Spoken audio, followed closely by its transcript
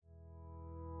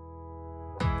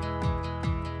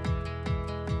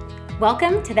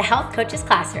Welcome to the Health Coaches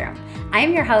Classroom. I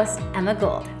am your host, Emma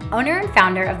Gould, owner and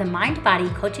founder of the Mind Body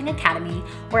Coaching Academy,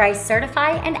 where I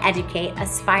certify and educate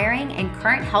aspiring and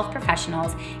current health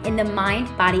professionals in the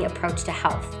mind-body approach to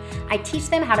health. I teach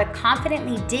them how to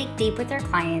confidently dig deep with their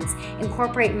clients,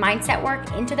 incorporate mindset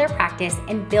work into their practice,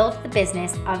 and build the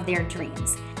business of their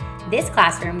dreams. This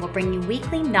classroom will bring you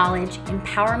weekly knowledge,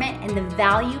 empowerment, and the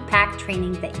value-packed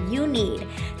training that you need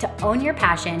to own your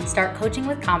passion, start coaching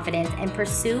with confidence, and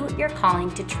pursue your calling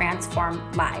to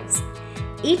transform lives.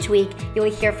 Each week, you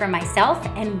will hear from myself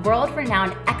and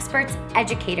world-renowned experts,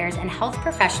 educators, and health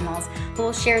professionals who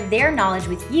will share their knowledge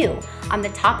with you on the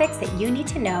topics that you need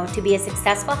to know to be a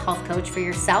successful health coach for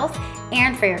yourself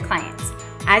and for your clients.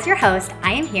 As your host,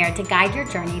 I am here to guide your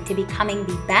journey to becoming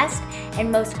the best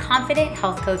and most confident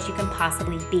health coach you can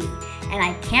possibly be. And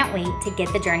I can't wait to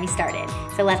get the journey started.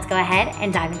 So let's go ahead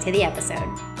and dive into the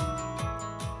episode.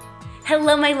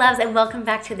 Hello, my loves, and welcome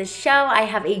back to the show. I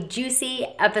have a juicy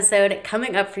episode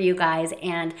coming up for you guys,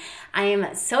 and I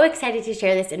am so excited to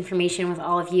share this information with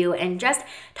all of you and just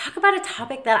talk about a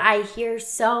topic that I hear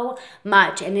so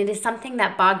much, and it is something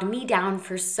that bogged me down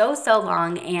for so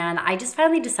long, and I just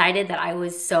finally decided that I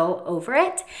was so over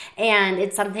it, and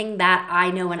it's something that I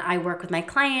know when I work with my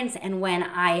clients and when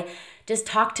I just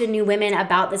talk to new women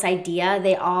about this idea,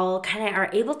 they all kind of are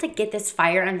able to get this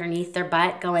fire underneath their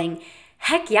butt going,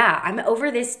 heck yeah, I'm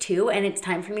over this too, and it's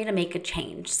time for me to make a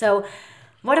change. So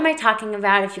what am I talking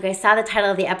about? If you guys saw the title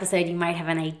of the episode, you might have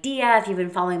an idea. If you've been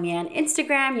following me on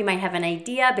Instagram, you might have an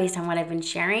idea based on what I've been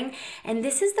sharing. And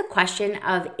this is the question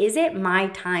of, is it my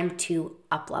time to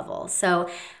up-level? So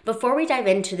before we dive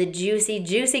into the juicy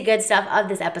good stuff of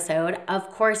this episode, of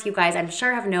course, you guys, I'm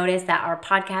sure have noticed that our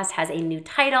podcast has a new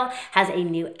title, has a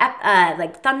new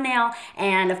thumbnail,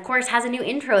 and of course has a new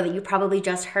intro that you probably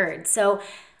just heard. So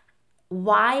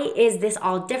why is this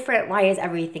all different? Why is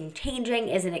everything changing?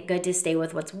 Isn't it good to stay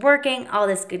with what's working? All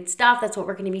this good stuff. That's what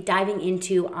we're going to be diving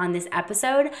into on this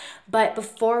episode. But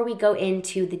before we go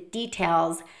into the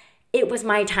details, it was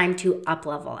my time to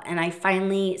up-level. And I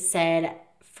finally said,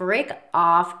 frick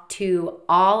off to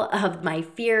all of my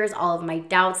fears, all of my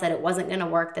doubts that it wasn't going to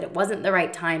work, that it wasn't the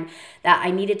right time, that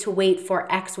I needed to wait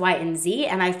for X, Y, and Z.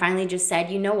 And I finally just said,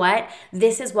 you know what?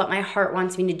 This is what my heart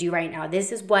wants me to do right now.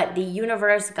 This is what the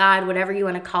universe, God, whatever you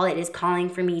want to call it, is calling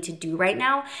for me to do right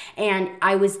now. And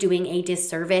I was doing a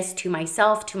disservice to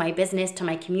myself, to my business, to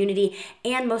my community,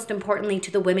 and most importantly,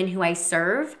 to the women who I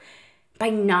serve by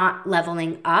not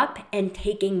leveling up and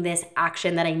taking this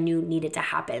action that I knew needed to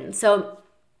happen. So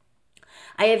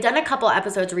I have done a couple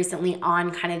episodes recently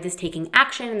on kind of this taking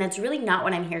action, and that's really not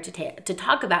what I'm here to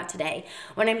talk about today.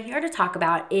 What I'm here to talk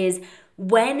about is,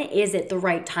 when is it the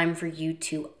right time for you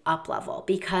to up-level?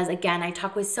 Because again, I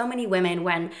talk with so many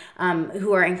women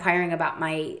who are inquiring about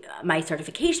my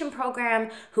certification program,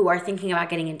 who are thinking about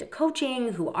getting into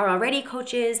coaching, who are already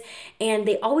coaches, and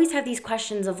they always have these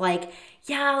questions of I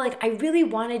really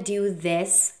want to do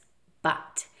this,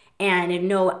 but... And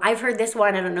no, I've heard this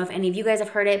one. I don't know if any of you guys have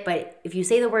heard it, but if you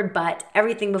say the word but,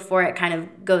 everything before it kind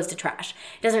of goes to trash.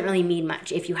 It doesn't really mean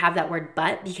much if you have that word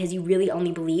but, because you really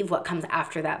only believe what comes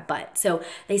after that but. So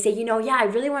they say, I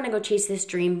really want to go chase this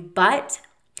dream, but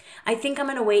I think I'm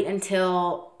going to wait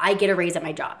until I get a raise at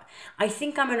my job. I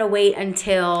think I'm going to wait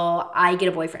until I get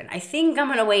a boyfriend. I think I'm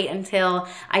going to wait until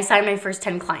I sign my first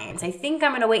 10 clients. I think I'm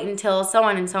going to wait until so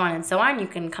on and so on and so on. You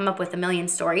can come up with a million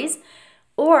stories.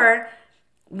 Or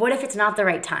what if it's not the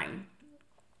right time?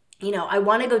 I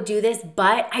want to go do this,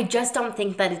 but I just don't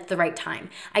think that it's the right time.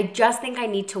 I just think I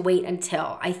need to wait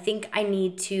until. I think I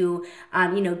need to,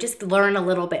 just learn a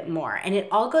little bit more. And it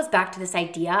all goes back to this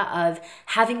idea of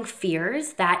having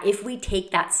fears that if we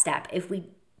take that step, if we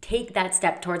take that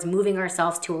step towards moving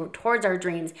ourselves towards our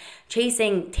dreams,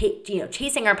 chasing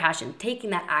our passion, taking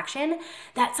that action,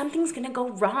 that something's going to go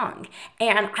wrong.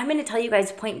 And I'm going to tell you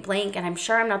guys point blank, and I'm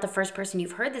sure I'm not the first person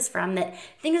you've heard this from, that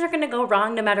things are going to go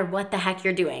wrong no matter what the heck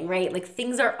you're doing, right?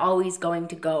 Things are always going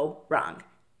to go wrong,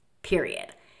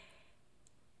 period.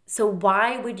 So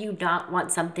why would you not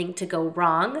want something to go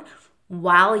wrong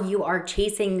while you are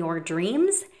chasing your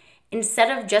dreams,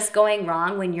 instead of just going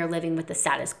wrong when you're living with the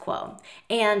status quo?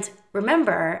 And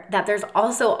remember that there's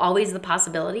also always the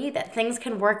possibility that things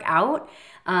can work out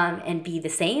and be the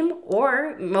same,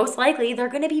 or most likely they're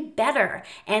going to be better.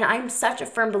 And I'm such a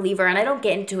firm believer, and I don't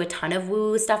get into a ton of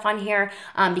woo stuff on here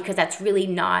because that's really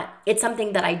not, it's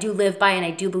something that I do live by and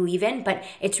I do believe in, but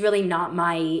it's really not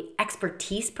my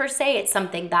expertise per se. It's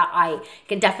something that I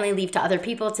can definitely leave to other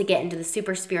people to get into the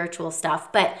super spiritual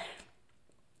stuff. But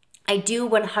I do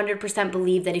 100%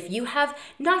 believe that if you have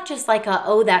not just like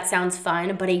oh, that sounds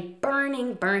fun, but a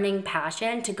burning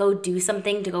passion to go do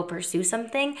something, to go pursue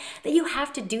something, that you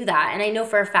have to do that. And I know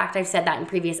for a fact I've said that in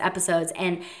previous episodes.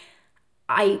 And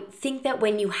I think that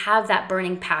when you have that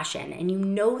burning passion and you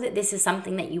know that this is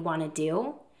something that you want to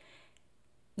do,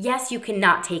 yes, you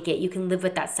cannot take it. You can live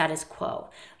with that status quo.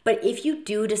 But if you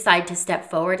do decide to step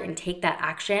forward and take that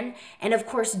action, and of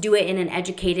course do it in an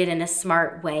educated and a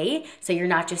smart way, so you're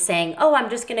not just saying, oh, I'm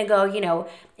just going to go,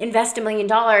 invest $1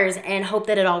 million and hope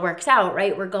that it all works out,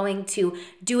 right? We're going to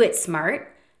do it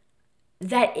smart.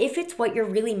 That if it's what you're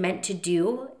really meant to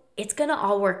do, it's going to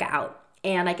all work out.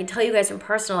 And I can tell you guys from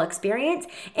personal experience,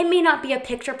 it may not be a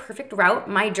picture perfect route.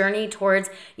 My journey towards,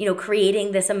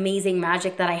 creating this amazing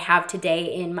magic that I have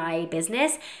today in my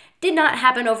business did not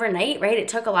happen overnight, right? It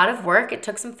took a lot of work. It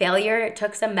took some failure. It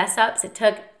took some mess ups. It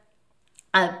took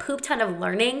a poop ton of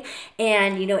learning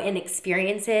and, and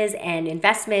experiences and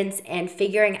investments and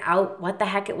figuring out what the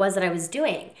heck it was that I was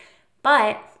doing.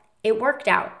 But it worked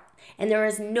out. And there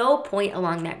was no point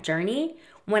along that journey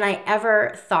when I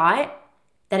ever thought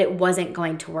that it wasn't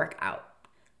going to work out.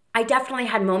 I definitely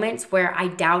had moments where I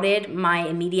doubted my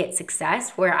immediate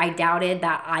success, where I doubted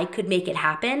that I could make it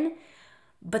happen.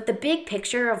 But the big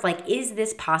picture of is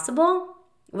this possible,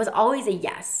 was always a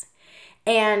yes.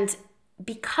 And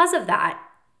because of that,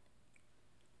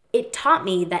 it taught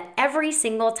me that every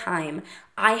single time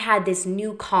I had this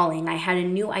new calling, I had a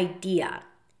new idea,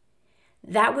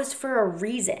 that was for a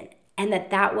reason. And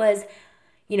that was,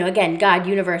 again, God,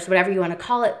 universe, whatever you want to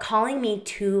call it, calling me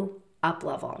to up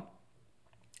level.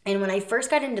 And when I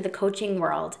first got into the coaching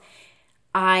world,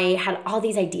 I had all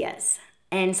these ideas.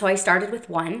 And so I started with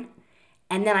one,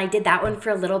 and then I did that one for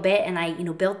a little bit, and I,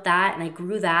 built that, and I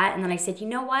grew that. And then I said, you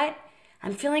know what?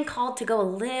 I'm feeling called to go a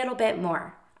little bit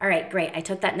more. All right, great. I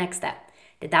took that next step.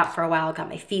 Did that for a while, got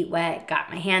my feet wet, got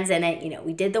my hands in it.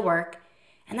 We did the work.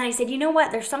 And then I said, you know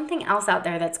what? There's something else out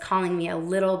there that's calling me a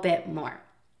little bit more.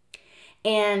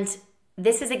 And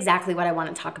this is exactly what I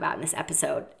want to talk about in this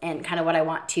episode, and kind of what I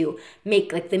want to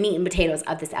make the meat and potatoes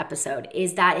of this episode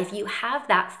is that if you have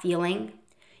that feeling,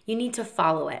 you need to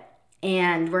follow it.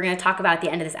 And we're going to talk about at the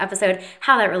end of this episode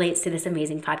how that relates to this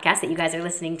amazing podcast that you guys are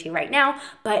listening to right now.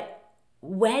 But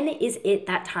when is it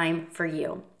that time for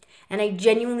you? And I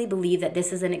genuinely believe that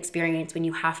this is an experience when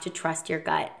you have to trust your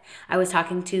gut. I was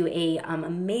talking to a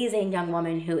amazing young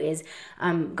woman who is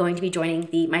going to be joining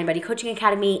the Mind Body Coaching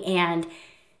Academy, and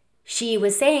she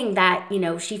was saying that,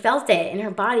 she felt it in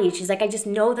her body. She's like, I just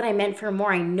know that I'm meant for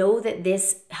more. I know that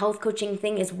this health coaching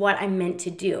thing is what I'm meant to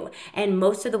do. And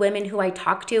most of the women who I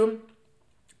talk to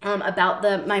about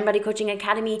the Mind Body Coaching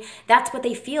Academy, that's what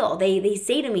they feel. They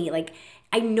say to me,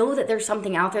 I know that there's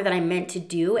something out there that I'm meant to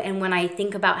do. And when I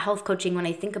think about health coaching, when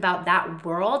I think about that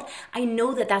world, I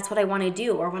know that that's what I want to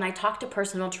do. Or when I talk to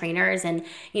personal trainers and,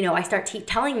 I start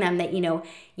telling them that,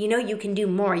 you can do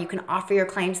more. You can offer your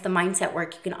clients the mindset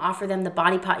work. You can offer them the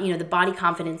the body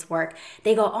confidence work.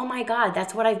 They go, oh my God,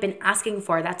 that's what I've been asking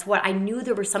for. That's what I knew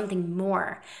there was something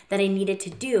more that I needed to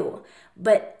do.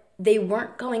 But they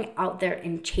weren't going out there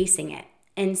and chasing it.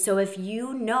 And so if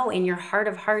you know in your heart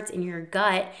of hearts, in your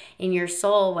gut, in your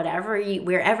soul, wherever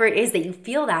it is that you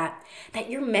feel that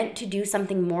you're meant to do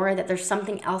something more, that there's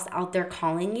something else out there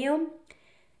calling you,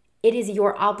 it is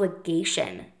your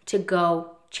obligation to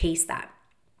go chase that.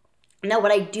 Now,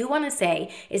 what I do want to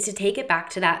say is to take it back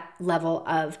to that level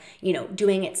of,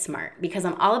 doing it smart, because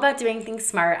I'm all about doing things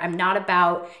smart. I'm not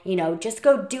about, just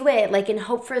go do it and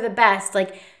hope for the best.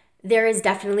 There is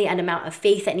definitely an amount of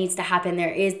faith that needs to happen.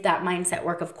 There is that mindset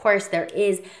work, of course. There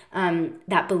is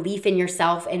that belief in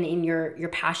yourself and in your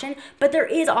passion. But there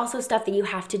is also stuff that you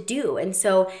have to do. And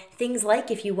so things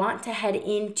like if you want to head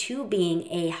into being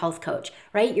a health coach,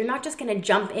 right? You're not just going to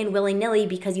jump in willy-nilly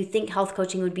because you think health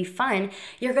coaching would be fun.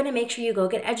 You're going to make sure you go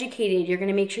get educated. You're going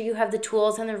to make sure you have the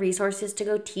tools and the resources to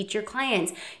go teach your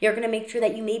clients. You're going to make sure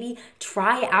that you maybe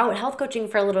try out health coaching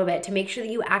for a little bit to make sure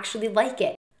that you actually like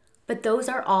it. But those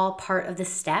are all part of the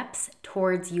steps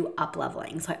towards you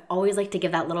up-leveling. So I always like to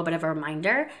give that little bit of a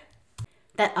reminder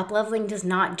that up-leveling does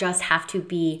not just have to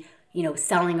be,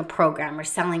 selling a program or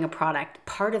selling a product.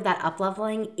 Part of that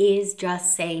up-leveling is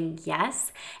just saying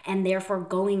yes, and therefore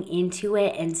going into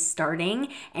it and starting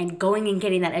and going and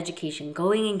getting that education,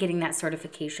 going and getting that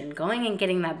certification, going and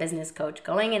getting that business coach,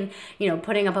 going and,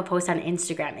 putting up a post on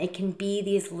Instagram. It can be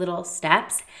these little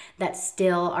steps that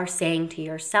still are saying to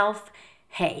yourself,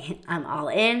 hey, I'm all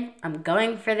in, I'm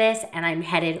going for this, and I'm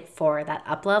headed for that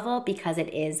up level because it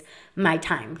is my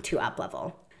time to up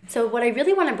level. So what I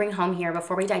really want to bring home here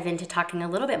before we dive into talking a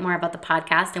little bit more about the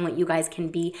podcast and what you guys can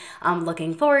be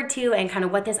looking forward to and kind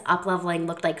of what this up-leveling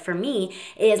looked like for me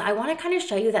is I want to kind of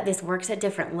show you that this works at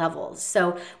different levels.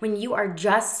 So when you are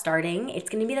just starting, it's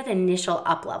going to be that initial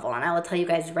up level. And I will tell you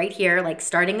guys right here, like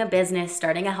starting a business,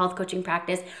 starting a health coaching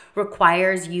practice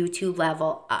requires you to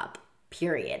level up.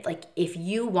 Period. Like if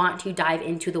you want to dive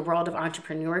into the world of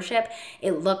entrepreneurship,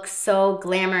 it looks so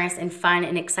glamorous and fun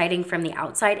and exciting from the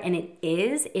outside. And it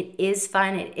is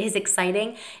fun. It is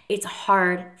exciting. It's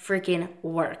hard freaking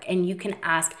work. And you can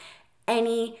ask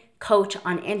any coach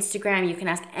on Instagram. You can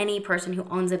ask any person who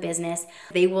owns a business.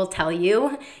 They will tell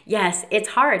you, yes, it's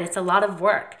hard. It's a lot of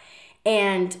work.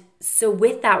 And so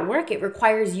with that work, it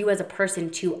requires you as a person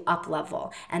to up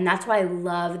level. And that's why I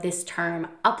love this term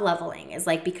up leveling, is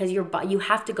like because you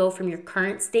have to go from your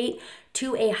current state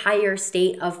to a higher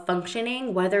state of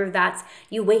functioning, whether that's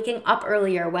you waking up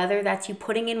earlier, whether that's you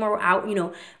putting in more out,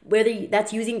 whether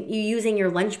that's using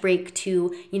your lunch break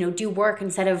to, do work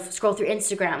instead of scroll through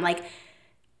Instagram. Like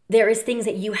there is things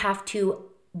that you have to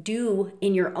do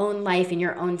in your own life, in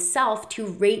your own self to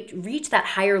reach that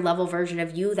higher level version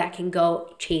of you that can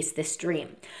go chase this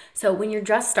dream. So when you're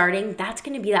just starting, that's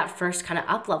going to be that first kind of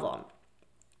up level.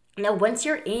 Now, once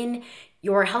you're in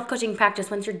your health coaching practice,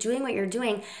 once you're doing what you're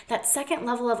doing, that second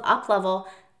level of up level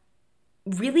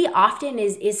really often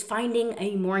is finding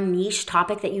a more niche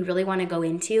topic that you really want to go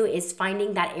into, is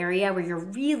finding that area where you're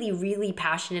really, really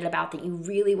passionate about, that you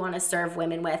really want to serve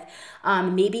women with.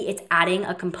 Maybe it's adding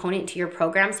a component to your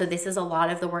program. So this is a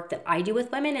lot of the work that I do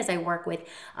with women, is I work with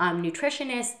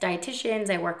nutritionists,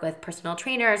 dietitians, I work with personal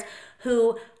trainers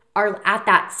who are at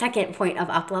that second point of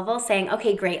up level saying,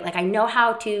 okay, great. Like I know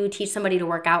how to teach somebody to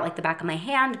work out like the back of my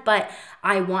hand, but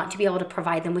I want to be able to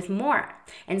provide them with more.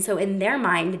 And so in their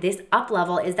mind, this up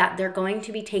level is that they're going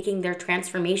to be taking their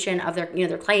transformation of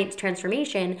their client's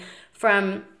transformation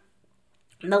from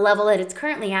the level that it's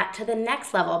currently at to the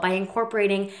next level by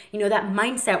incorporating, that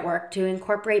mindset work, to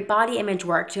incorporate body image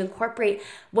work, to incorporate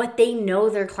what they know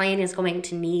their client is going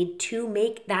to need to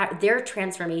make that their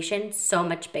transformation so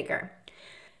much bigger.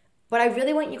 What I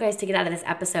really want you guys to get out of this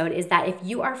episode is that if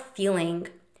you are feeling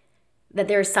that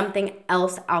there's something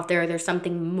else out there, there's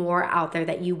something more out there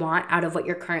that you want out of what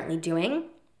you're currently doing,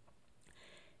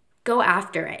 go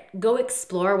after it. Go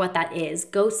explore what that is.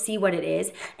 Go see what it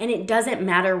is. And it doesn't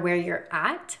matter where you're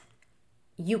at.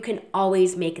 You can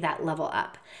always make that level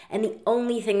up. And the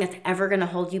only thing that's ever going to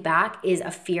hold you back is a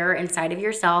fear inside of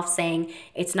yourself saying,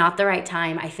 it's not the right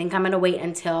time. I think I'm going to wait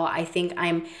until, I think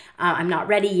I'm not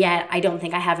ready yet. I don't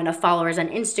think I have enough followers on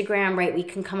Instagram, right? We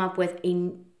can come up with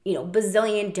a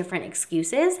bazillion different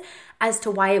excuses as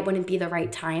to why it wouldn't be the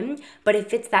right time. But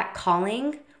if it's that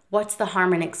calling, what's the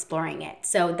harm in exploring it?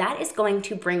 So that is going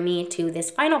to bring me to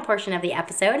this final portion of the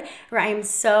episode where I am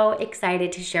so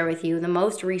excited to share with you the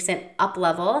most recent up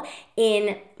level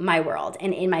in my world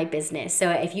and in my business. So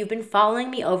if you've been following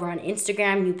me over on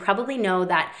Instagram, you probably know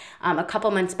that a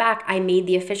couple months back, I made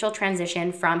the official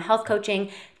transition from health coaching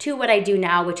to what I do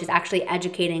now, which is actually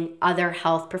educating other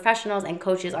health professionals and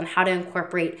coaches on how to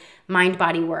incorporate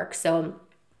mind-body work. So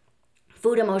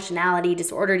food emotionality,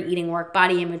 disordered eating work,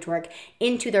 body image work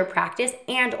into their practice,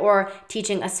 and or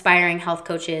teaching aspiring health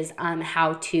coaches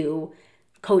how to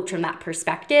coach from that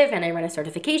perspective. And I run a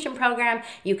certification program.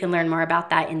 You can learn more about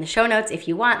that in the show notes if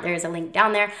you want. There's a link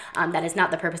down there. That is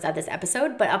not the purpose of this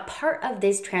episode, but a part of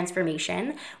this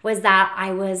transformation was that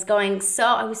I was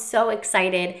so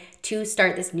excited to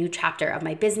start this new chapter of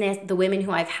my business. The women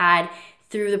who I've had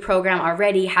through the program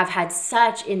already have had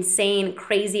such insane,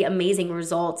 crazy, amazing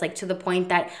results, like to the point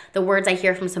that the words I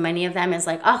hear from so many of them is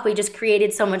like, oh, we just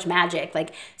created so much magic.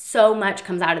 Like so much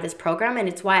comes out of this program, and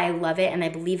it's why I love it and I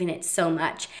believe in it so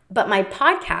much. But my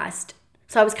podcast,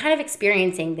 so I was kind of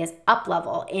experiencing this up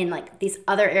level in like these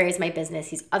other areas of my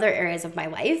business, these other areas of my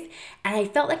life, and I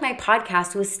felt like my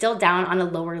podcast was still down on a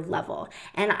lower level,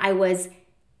 and I was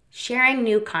sharing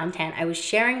new content, I was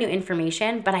sharing new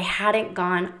information, but I hadn't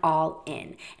gone all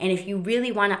in. And if you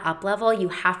really want to up level, you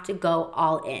have to go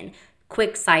all in.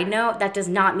 Quick side note, that does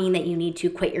not mean that you need to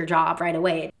quit your job right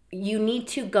away. You need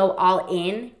to go all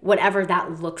in, whatever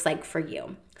that looks like for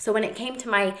you. So when it came to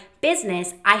my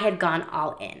business, I had gone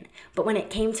all in. But when it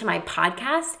came to my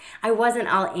podcast, I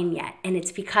wasn't all in yet. And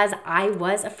it's because I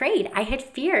was afraid. I had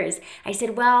fears. I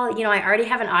said, well, I already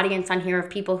have an audience on here of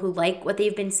people who like what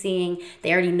they've been seeing.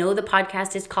 They already know the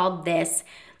podcast is called this.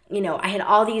 I had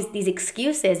all these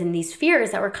excuses and these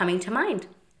fears that were coming to mind.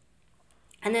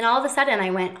 And then all of a sudden I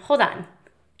went, hold on.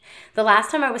 The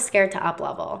last time I was scared to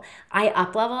up-level, I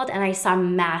up-leveled and I saw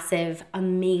massive,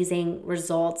 amazing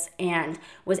results and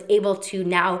was able to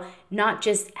now not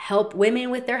just help women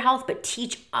with their health, but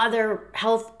teach other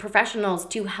health professionals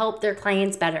to help their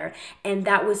clients better. And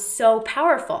that was so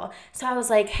powerful. So I was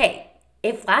like, hey,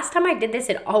 if last time I did this,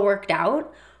 it all worked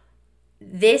out,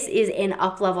 this is an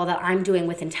up-level that I'm doing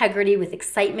with integrity, with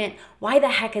excitement. Why the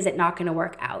heck is it not going to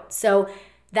work out? So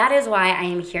that is why I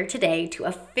am here today to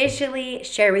officially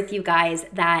share with you guys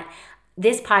that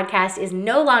this podcast is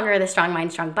no longer the Strong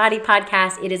Mind, Strong Body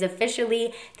podcast. It is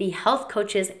officially the Health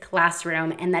Coaches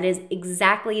Classroom, and that is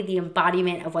exactly the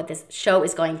embodiment of what this show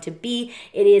is going to be.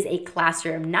 It is a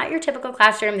classroom, not your typical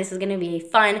classroom. This is going to be a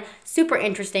fun, super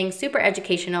interesting, super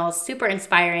educational, super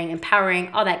inspiring, empowering,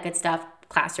 all that good stuff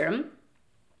classroom.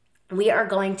 We are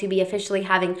going to be officially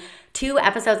having 2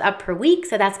 episodes up per week.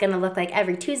 So that's going to look like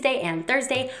every Tuesday and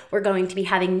Thursday. We're going to be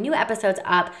having new episodes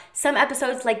up. Some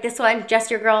episodes like this one, just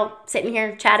your girl sitting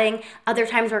here chatting. Other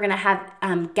times we're going to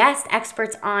have guest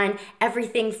experts on,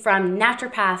 everything from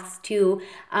naturopaths to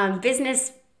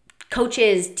business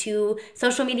coaches to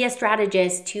social media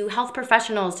strategists to health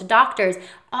professionals to doctors,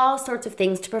 all sorts of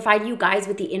things to provide you guys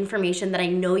with the information that I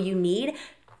know you need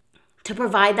to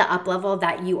provide the up level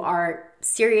that you are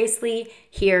seriously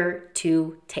here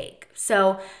to take.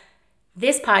 So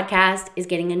this podcast is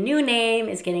getting a new name,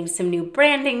 is getting some new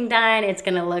branding done. It's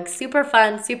going to look super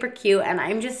fun, super cute. And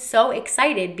I'm just so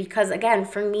excited because, again,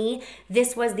 for me,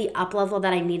 this was the up level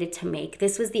that I needed to make.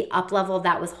 This was the up level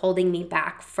that was holding me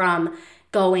back from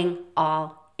going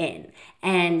all in.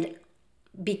 And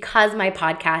because my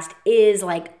podcast is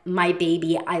like my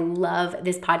baby, I love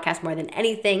this podcast more than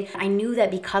anything. I knew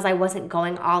that because I wasn't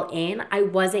going all in, I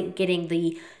wasn't getting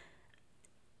the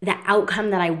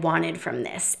outcome that I wanted from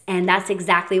this. And that's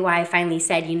exactly why I finally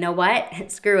said, you know what?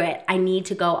 Screw it. I need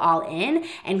to go all in.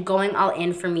 And going all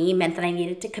in for me meant that I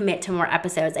needed to commit to more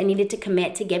episodes. I needed to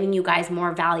commit to giving you guys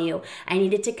more value. I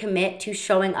needed to commit to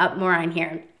showing up more on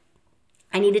here.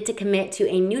 I needed to commit to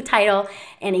a new title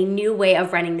and a new way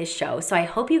of running this show. So I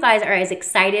hope you guys are as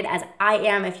excited as I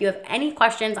am. If you have any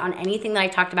questions on anything that I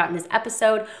talked about in this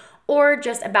episode or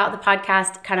just about the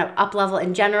podcast kind of up level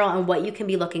in general and what you can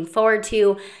be looking forward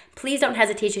to, please don't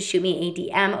hesitate to shoot me a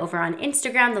DM over on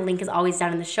Instagram. The link is always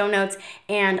down in the show notes.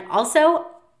 And also,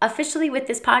 officially with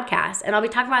this podcast, and I'll be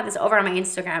talking about this over on my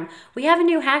Instagram, we have a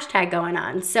new hashtag going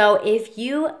on. So if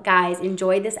you guys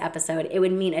enjoyed this episode, it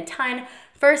would mean a ton.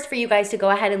 First, for you guys to go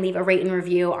ahead and leave a rate and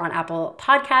review on Apple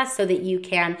Podcasts so that you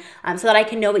can, so that I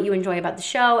can know what you enjoy about the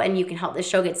show and you can help the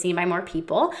show get seen by more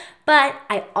people. But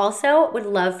I also would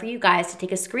love for you guys to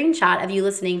take a screenshot of you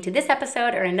listening to this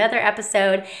episode or another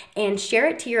episode and share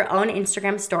it to your own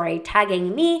Instagram story,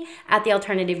 tagging me at The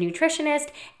Alternative Nutritionist,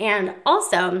 and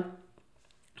also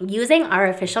using our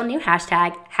official new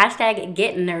hashtag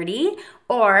 #GetNerdy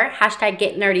or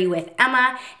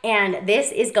 #GetNerdyWithEmma. And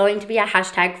this is going to be a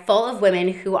hashtag full of women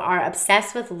who are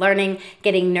obsessed with learning,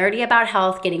 getting nerdy about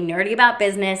health, getting nerdy about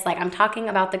business. Like, I'm talking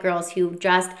about the girls who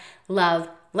just love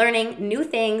learning new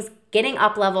things, getting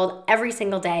up leveled every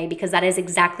single day, because that is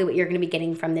exactly what you're going to be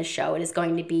getting from this show. It is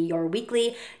going to be your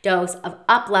weekly dose of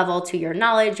up level to your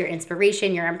knowledge, your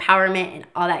inspiration, your empowerment, and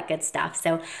all that good stuff.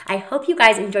 So I hope you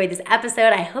guys enjoyed this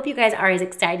episode. I hope you guys are as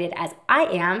excited as I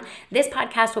am. This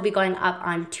podcast will be going up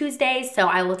on Tuesdays, so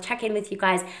I will check in with you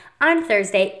guys on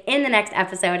Thursday in the next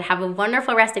episode. Have a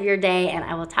wonderful rest of your day, and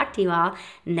I will talk to you all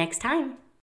next time.